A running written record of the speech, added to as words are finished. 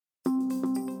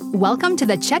Welcome to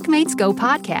the Checkmates Go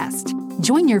podcast.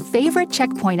 Join your favorite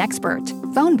checkpoint expert,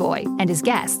 Phoneboy, and his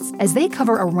guests as they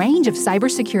cover a range of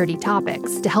cybersecurity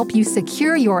topics to help you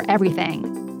secure your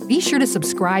everything. Be sure to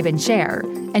subscribe and share,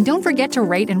 and don't forget to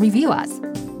rate and review us.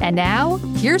 And now,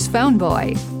 here's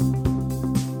Phoneboy.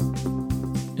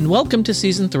 And welcome to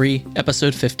Season 3,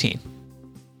 Episode 15.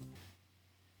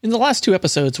 In the last two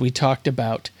episodes, we talked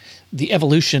about the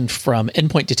evolution from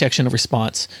endpoint detection and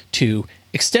response to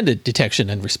extended detection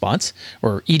and response,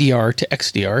 or EDR to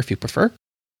XDR if you prefer.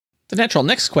 The natural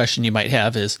next question you might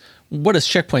have is, what is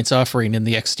Checkpoint's offering in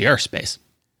the XDR space?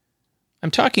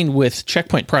 I'm talking with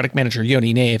Checkpoint product manager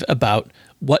Yoni Nave about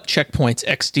what Checkpoint's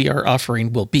XDR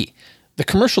offering will be. The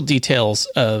commercial details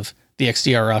of the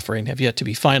XDR offering have yet to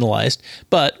be finalized,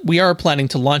 but we are planning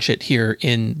to launch it here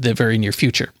in the very near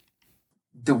future.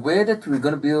 The way that we're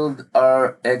going to build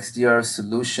our XDR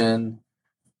solution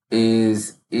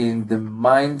is in the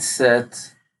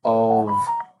mindset of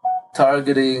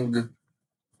targeting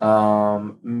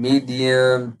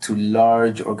medium to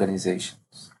large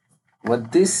organizations.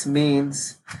 What this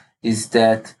means is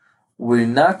that we're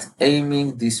not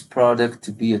aiming this product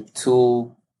to be a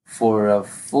tool for a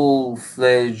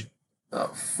full-fledged,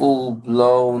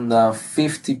 full-blown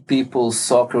 50 people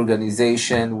SOC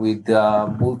organization with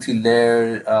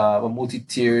multi-layered,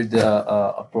 multi-tiered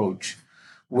approach.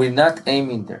 We're not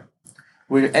aiming there.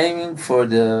 We're aiming for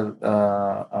the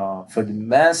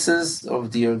masses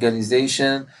of the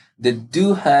organization that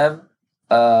do have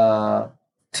a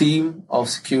team of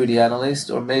security analysts,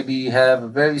 or maybe have a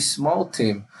very small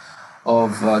team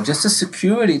of just a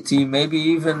security team, maybe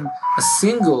even a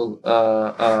single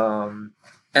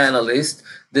analyst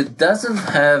that doesn't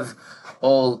have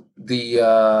all the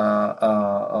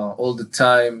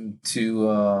time to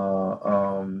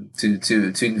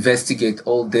investigate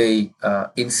all day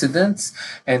incidents,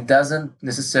 and doesn't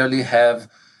necessarily have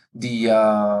the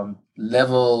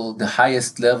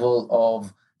highest level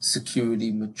of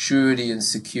security maturity and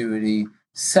security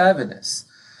savviness.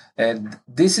 And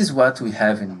this is what we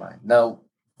have in mind. Now,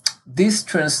 this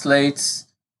translates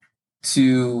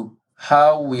to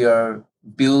how we are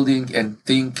building and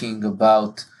thinking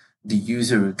about the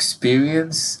user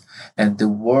experience and the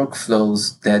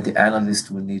workflows that the analyst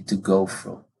will need to go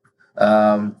through.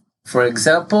 For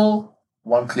example,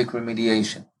 one-click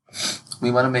remediation. We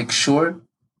want to make sure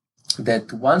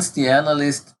that once the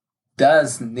analyst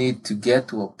does need to get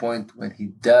to a point when he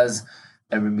does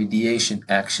a remediation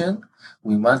action,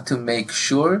 we want to make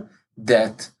sure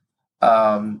that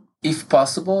if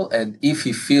possible, and if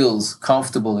he feels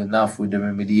comfortable enough with the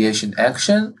remediation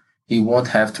action, he won't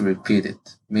have to repeat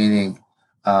it. Meaning,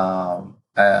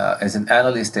 as an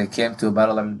analyst, I came to a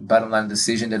bottom line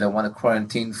decision that I want to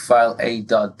quarantine file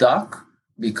a.doc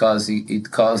because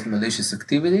it caused malicious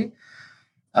activity,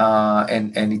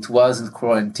 and it wasn't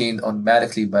quarantined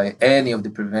automatically by any of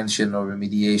the prevention or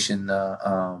remediation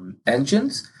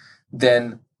engines.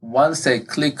 Then once I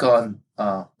click on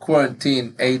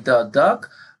quarantine a.doc,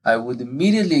 I would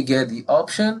immediately get the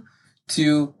option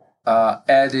to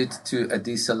add it to a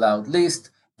disallowed list,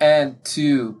 and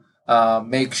to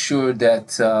make sure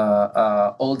that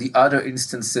all the other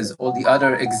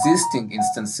existing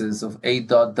instances of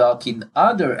a.doc in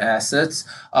other assets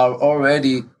are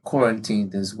already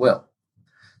quarantined as well.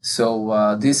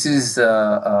 So this is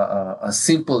a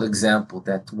simple example,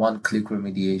 that one-click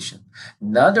remediation.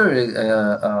 Another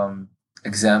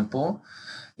example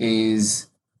is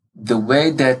the way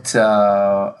that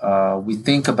we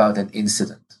think about an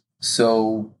incident.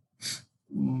 So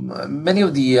many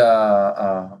of the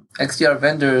XDR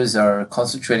vendors are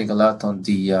concentrating a lot on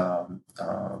the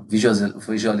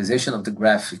visualization of the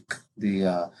graphic,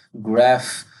 the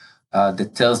graph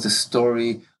that tells the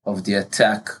story of the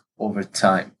attack over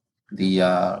time, the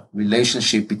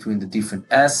relationship between the different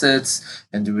assets,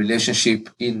 and the relationship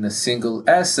in a single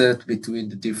asset between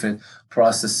the different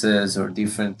processes or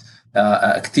different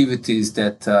activities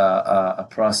that a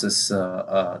process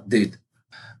did.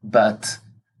 But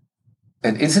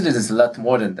an incident is a lot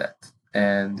more than that.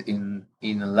 And in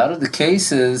a lot of the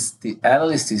cases, the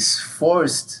analyst is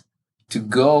forced to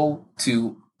go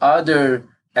to other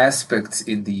aspects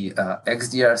in the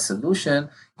XDR solution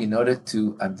in order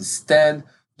to understand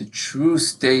the true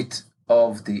state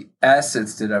of the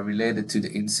assets that are related to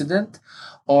the incident,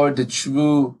 or the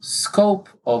true scope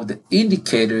of the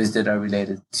indicators that are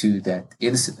related to that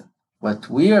incident. What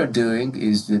we are doing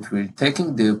is that we're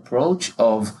taking the approach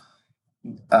of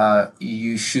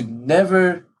you should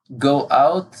never go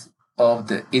out of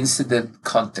the incident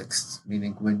context.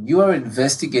 Meaning, when you are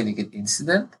investigating an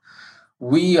incident,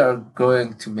 we are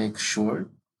going to make sure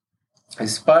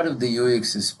as part of the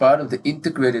UX, as part of the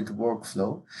integrated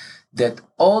workflow, that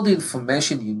all the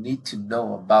information you need to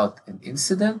know about an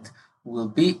incident will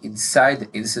be inside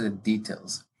the incident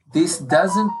details. This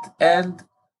doesn't end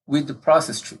with the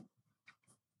process tree.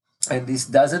 And this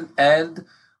doesn't end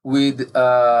with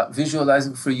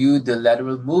visualizing for you the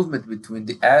lateral movement between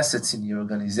the assets in your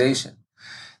organization.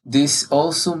 This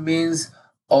also means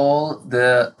all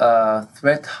the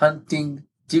threat hunting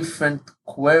different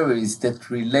queries that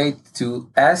relate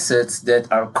to assets that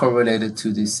are correlated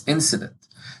to this incident.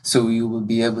 So you will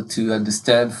be able to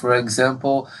understand, for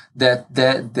example, that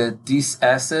this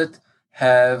asset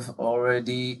have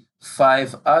already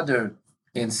 5 other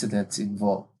incidents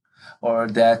involved, or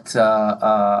that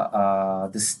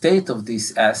the state of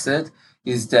this asset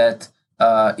is that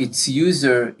its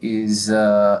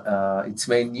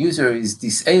main user is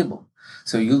disabled.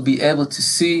 So you'll be able to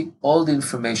see all the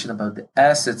information about the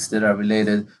assets that are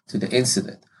related to the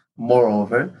incident.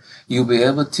 Moreover, you'll be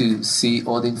able to see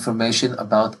all the information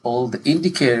about all the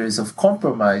indicators of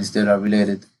compromise that are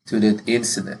related to that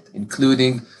incident,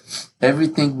 including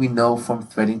everything we know from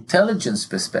threat intelligence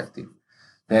perspective.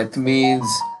 That means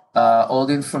all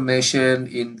the information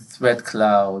in Threat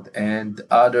Cloud and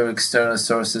other external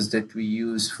sources that we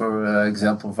use, for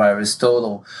example,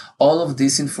 VirusTotal. All of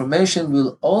this information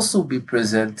will also be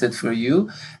presented for you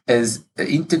as an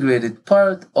integrated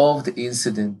part of the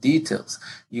incident details.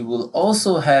 You will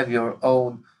also have your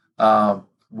own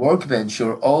workbench,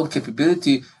 your own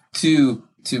capability to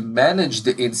manage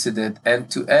the incident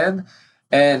end to end.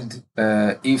 And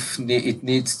if it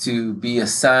needs to be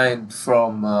assigned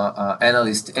from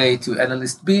analyst A to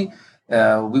analyst B,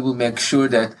 we will make sure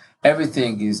that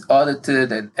everything is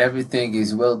audited and everything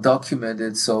is well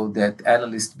documented so that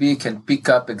analyst B can pick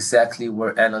up exactly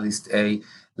where analyst A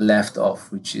left off,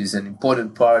 which is an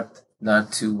important part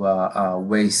not to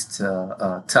waste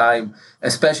time,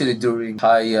 especially during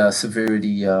high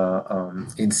severity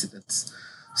incidents.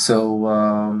 So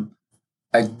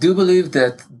I do believe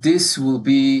that this will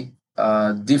be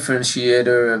a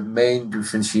differentiator, a main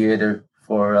differentiator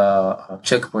for a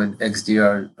Checkpoint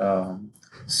XDR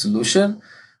solution,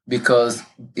 because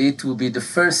it will be the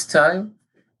first time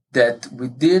that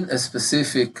within a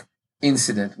specific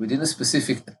incident, within a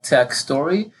specific attack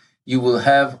story, you will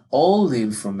have all the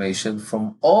information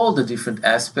from all the different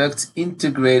aspects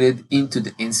integrated into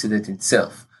the incident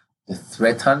itself. The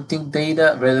threat hunting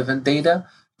data, relevant data,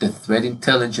 the threat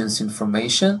intelligence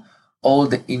information, all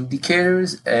the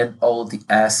indicators, and all the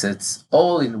assets,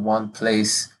 all in one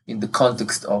place in the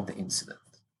context of the incident.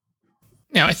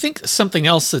 Now, I think something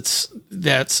else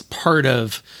that's part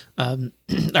of our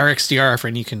XDR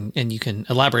offering, you can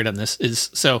elaborate on this,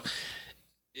 is so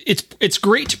it's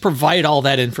great to provide all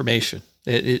that information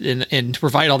and to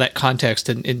provide all that context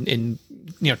and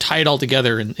tie it all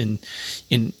together in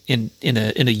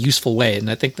a useful way. And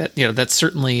I think that that's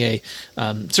certainly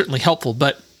certainly helpful.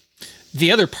 But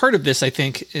the other part of this, I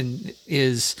think,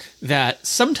 is that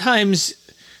sometimes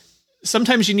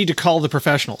you need to call the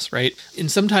professionals, right?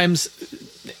 And sometimes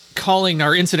calling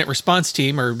our incident response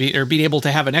team or being able to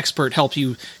have an expert help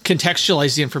you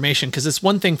contextualize the information, because it's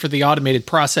one thing for the automated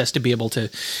process to be able to,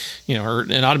 or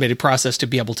an automated process to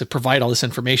be able to provide all this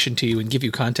information to you and give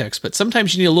you context. But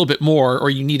sometimes you need a little bit more, or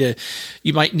you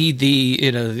might need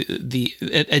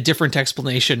a different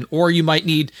explanation, or you might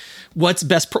need what's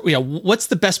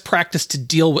the best practice to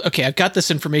deal with. Okay, I've got this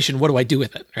information. What do I do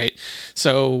with it? Right.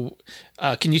 So,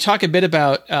 can you talk a bit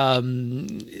about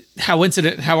how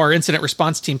our incident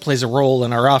response team plays a role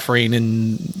in our offering,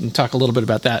 and talk a little bit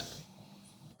about that?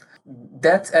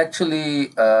 That's actually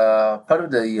part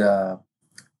of the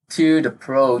tiered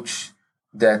approach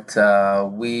that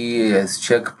we as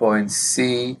Checkpoint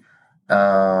see,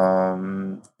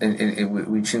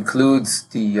 which includes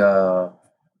the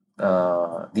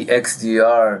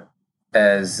XDR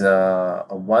as a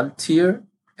one tier,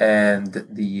 and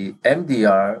the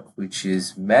MDR, which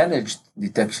is managed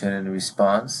detection and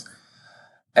response,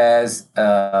 as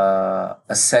a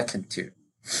second tier.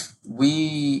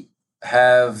 We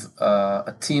have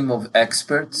a team of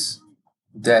experts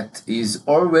that is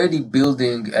already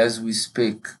building, as we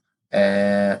speak,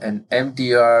 an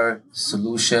MDR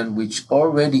solution which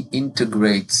already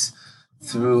integrates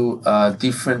through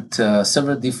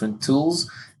several different tools,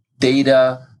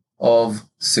 data of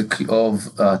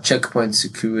Checkpoint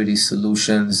security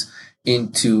solutions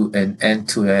into an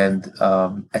end-to-end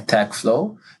attack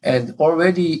flow, and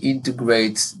already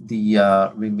integrates the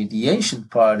remediation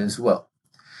part as well.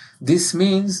 This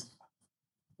means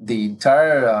the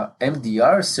entire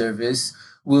MDR service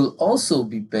will also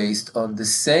be based on the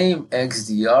same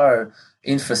XDR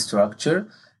infrastructure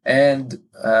And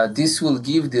this will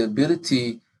give the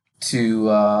ability to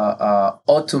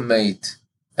automate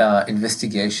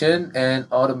investigation and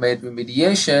automate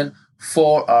remediation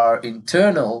for our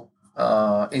internal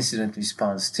incident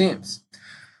response teams.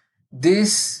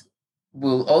 This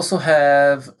will also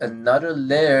have another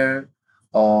layer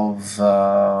of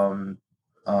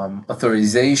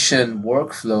authorization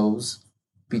workflows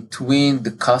between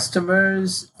the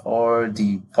customers or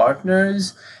the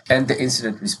partners and the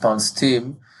incident response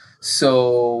team.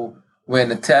 So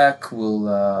when attack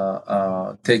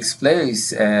will takes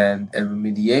place and a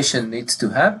remediation needs to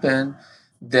happen,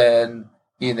 then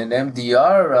in an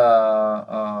MDR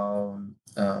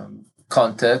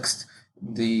context,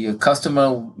 the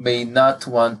customer may not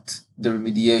want the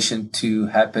remediation to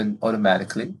happen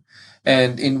automatically,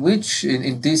 and in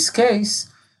this case,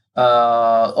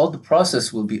 all the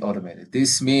process will be automated.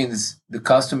 This means the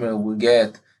customer will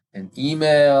get an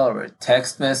email or a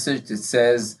text message that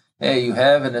says, "Hey, you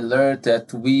have an alert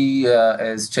that we,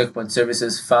 as Checkpoint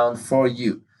Services, found for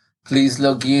you. Please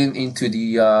log in into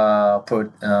the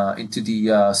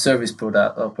service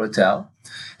portal,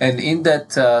 and in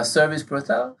that service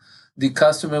portal, the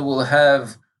customer will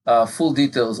have full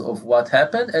details of what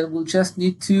happened and will just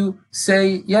need to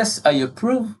say, yes, I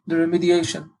approve the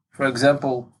remediation. For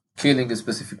example, killing a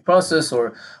specific process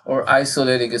or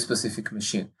isolating a specific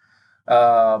machine.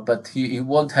 But he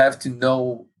won't have to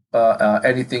know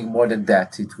anything more than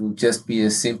that. It will just be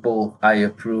a simple I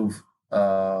approve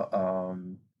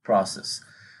process.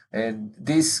 And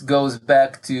this goes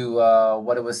back to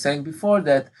what I was saying before,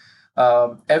 that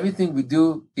everything we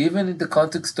do, even in the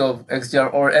context of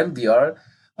XDR or MDR,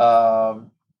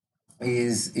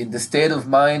 is in the state of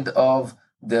mind of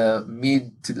the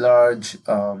mid to large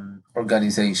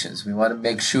organizations. We want to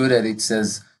make sure that it's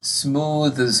as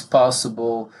smooth as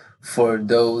possible for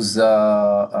those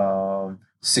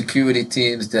security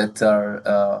teams that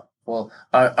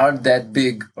aren't that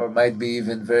big or might be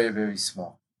even very, very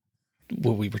small.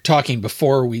 When we were talking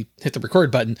before we hit the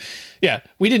record button,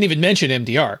 we didn't even mention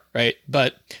MDR, right?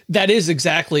 But that is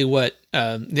exactly what,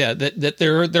 that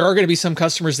there are going to be some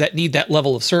customers that need that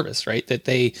level of service, right? That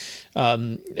they,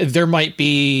 there might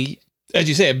be, as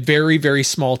you say, a very, very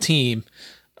small team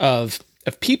of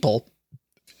people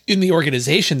in the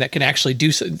organization that can actually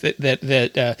do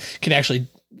that can actually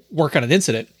work on an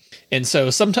incident. And so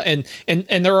sometimes,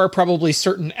 and there are probably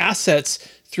certain assets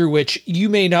through which you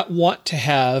may not want to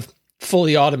have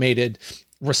fully automated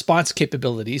response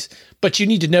capabilities, but you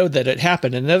need to know that it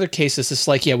happened. In other cases, it's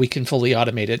like, we can fully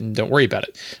automate it and don't worry about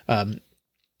it.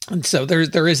 And so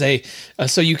there is I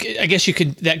guess you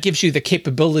can, that gives you the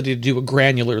capability to do a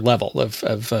granular level of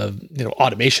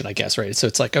automation, I guess, right? So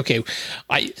it's like, okay,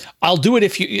 I'll do it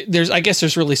if you,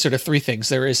 there's really sort of three things.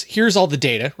 Here's all the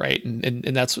data, right? And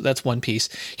that's one piece.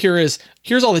 Here's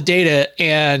all the data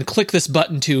and click this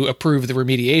button to approve the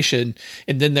remediation.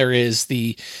 And then there is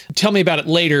tell me about it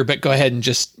later, but go ahead and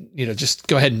just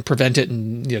go ahead and prevent it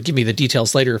and, give me the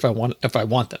details later if I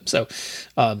want them. So,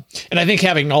 and I think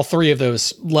having all three of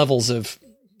those levels of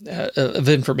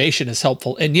information is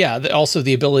helpful. And also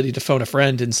the ability to phone a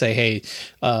friend and say, hey,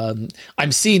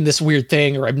 I'm seeing this weird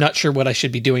thing, or I'm not sure what I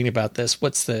should be doing about this.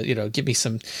 What's the, give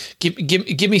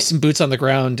me some boots on the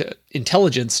ground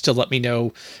intelligence to let me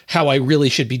know how I really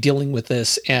should be dealing with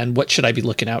this and what should I be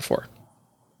looking out for.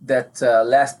 That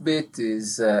last bit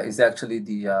is actually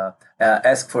the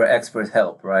ask for expert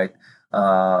help, right?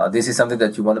 This is something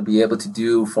that you want to be able to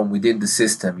do from within the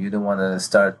system. You don't want to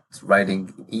start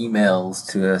writing emails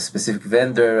to a specific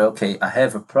vendor. Okay, I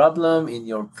have a problem in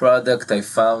your product. I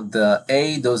found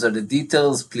A, those are the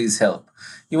details. Please help.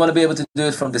 You want to be able to do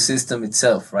it from the system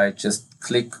itself, right? Just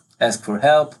click ask for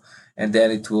help, and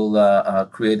then it will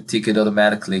create a ticket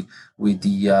automatically with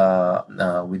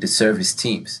the service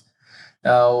teams.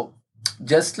 Now,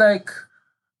 just like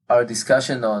our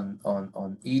discussion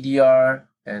on EDR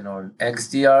and on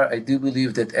XDR, I do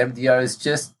believe that MDR is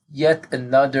just yet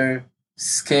another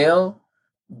scale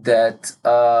that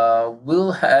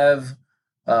will have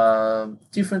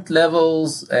different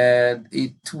levels, and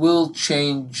it will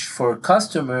change for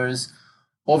customers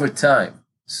over time.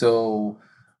 So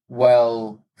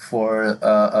while for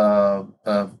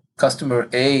customer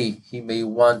A, he may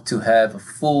want to have a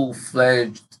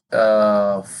full-fledged,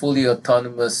 fully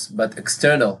autonomous but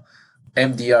external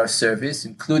MDR service,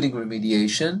 including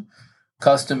remediation.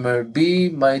 Customer B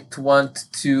might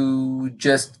want to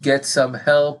just get some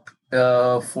help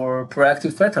for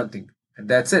proactive threat hunting, and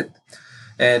that's it.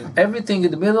 And everything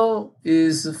in the middle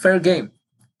is fair game.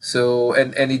 So,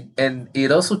 and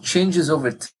it also changes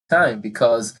over time,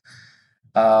 because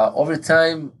over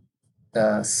time,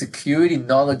 security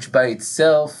knowledge by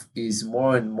itself is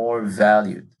more and more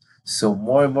valued. So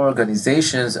more and more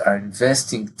organizations are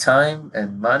investing time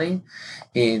and money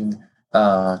in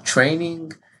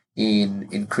training, in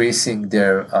increasing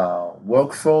their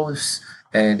workforce,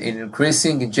 and in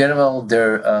increasing in general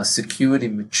their security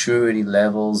maturity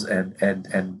levels and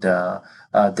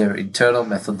their internal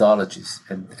methodologies.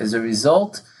 And as a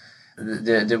result,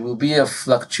 there will be a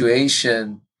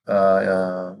fluctuation,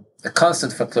 a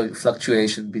constant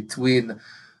fluctuation between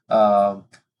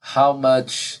how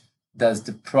much does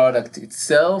the product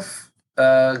itself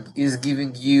is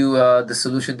giving you the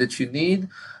solution that you need,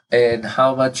 and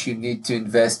how much you need to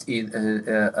invest in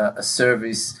a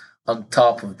service on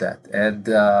top of that. And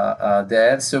the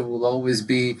answer will always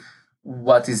be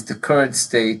what is the current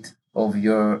state of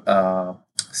your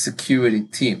security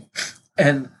team,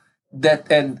 and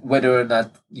whether or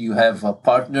not you have a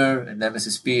partner, an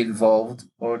MSSP involved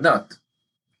or not.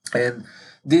 And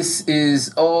this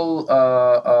is all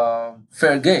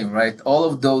fair game, right? All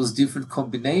of those different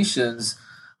combinations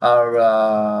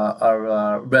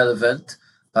are relevant,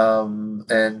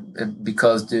 and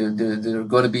because there are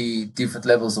going to be different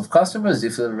levels of customers,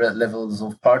 different levels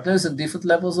of partners, and different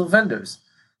levels of vendors.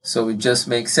 So it just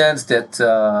makes sense that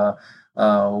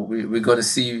we're going to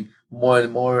see more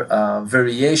and more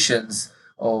variations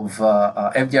of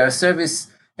MDR service,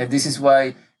 and this is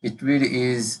why it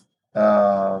really is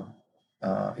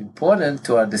important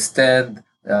to understand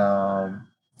the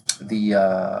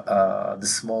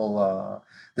small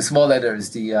letters,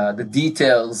 the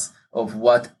details of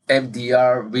what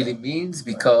MDR really means,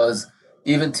 because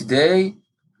even today,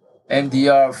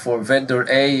 MDR for vendor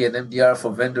A and MDR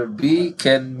for vendor B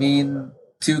can mean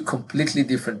two completely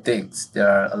different things. There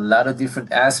are a lot of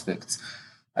different aspects.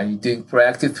 Are you doing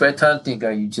proactive threat hunting?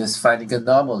 Are you just finding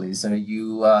anomalies? Are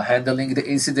you handling the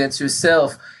incidents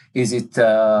yourself? Is it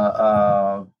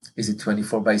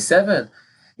 24/7?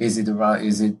 Is it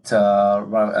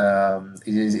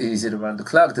around the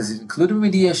clock? Does it include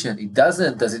remediation? It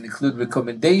doesn't. Does it include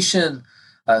recommendation?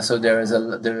 So there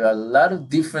are a lot of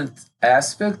different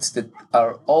aspects that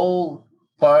are all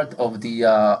part of the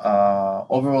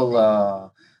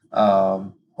overall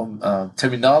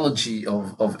terminology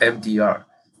of MDR.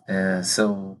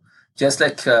 So just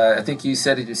like I think you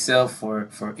said it yourself for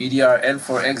EDR and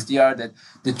for XDR, that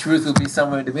the truth will be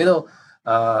somewhere in the middle.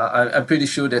 I'm pretty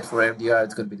sure that for MDR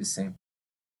it's going to be the same.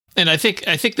 And I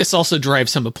think this also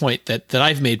drives home a point that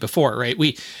I've made before, right?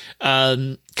 We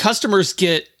customers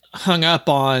get hung up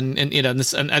on, and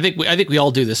this, and I think we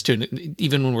all do this too.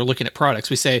 Even when we're looking at products,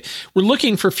 we say we're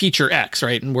looking for feature X,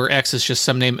 right? And where X is just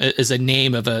some name, is a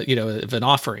name of of an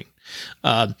offering.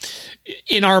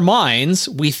 In our minds,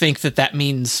 we think that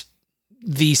means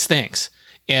these things,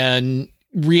 and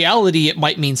reality, it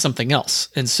might mean something else.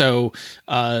 And so,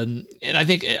 and I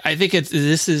think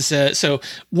so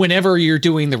whenever you're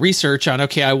doing the research on,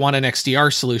 okay, I want an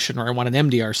XDR solution or I want an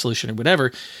MDR solution or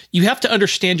whatever, you have to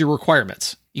understand your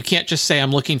requirements. You can't just say,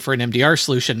 I'm looking for an MDR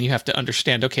solution. You have to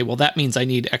understand, okay, well, that means I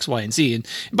need X, Y, and Z. And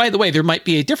by the way, there might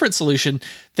be a different solution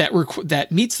that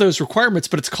meets those requirements,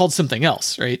 but it's called something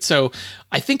else, right? So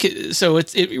I think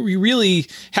you really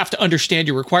have to understand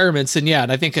your requirements. And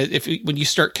I think when you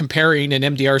start comparing an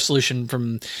MDR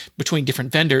solution between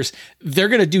different vendors, they're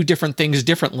going to do different things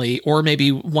differently, or maybe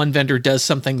one vendor does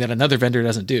something that another vendor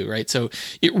doesn't do, right? So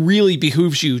it really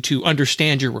behooves you to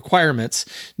understand your requirements,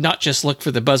 not just look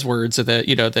for the buzzwords or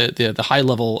the high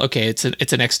level. Okay, it's an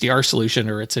XDR solution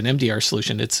or it's an MDR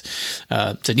solution. It's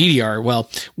an EDR. Well,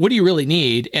 what do you really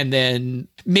need? And then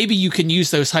maybe you can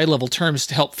use those high level terms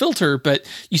to help filter, but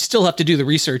you still have to do the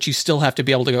research. You still have to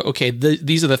be able to go, okay,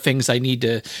 these are the things I need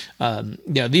to,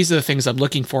 these are the things I'm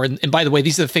looking for. And by the way,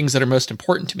 these are the things that are most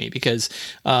important to me, because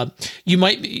you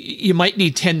might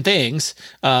need 10 things.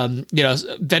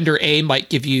 Vendor A might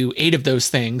give you 8 of those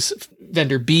things.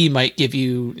 Vendor B might give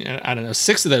you,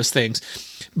 6 of those things.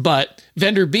 But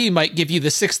vendor B might give you the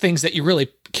 6 things that you really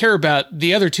care about.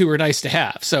 The other 2 are nice to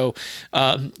have. So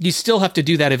you still have to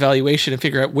do that evaluation and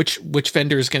figure out which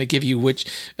vendor is going to give you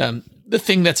the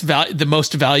thing that's the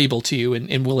most valuable to you,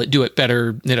 and will it do it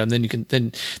better? And then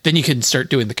you can start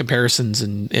doing the comparisons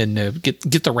and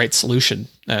get the right solution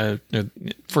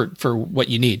for what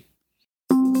you need.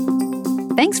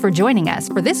 Thanks for joining us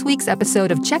for this week's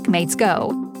episode of Checkmates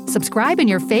Go. Subscribe in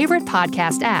your favorite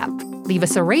podcast app. Leave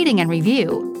us a rating and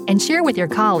review, and share with your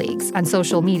colleagues on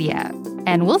social media.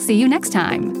 And we'll see you next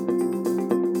time.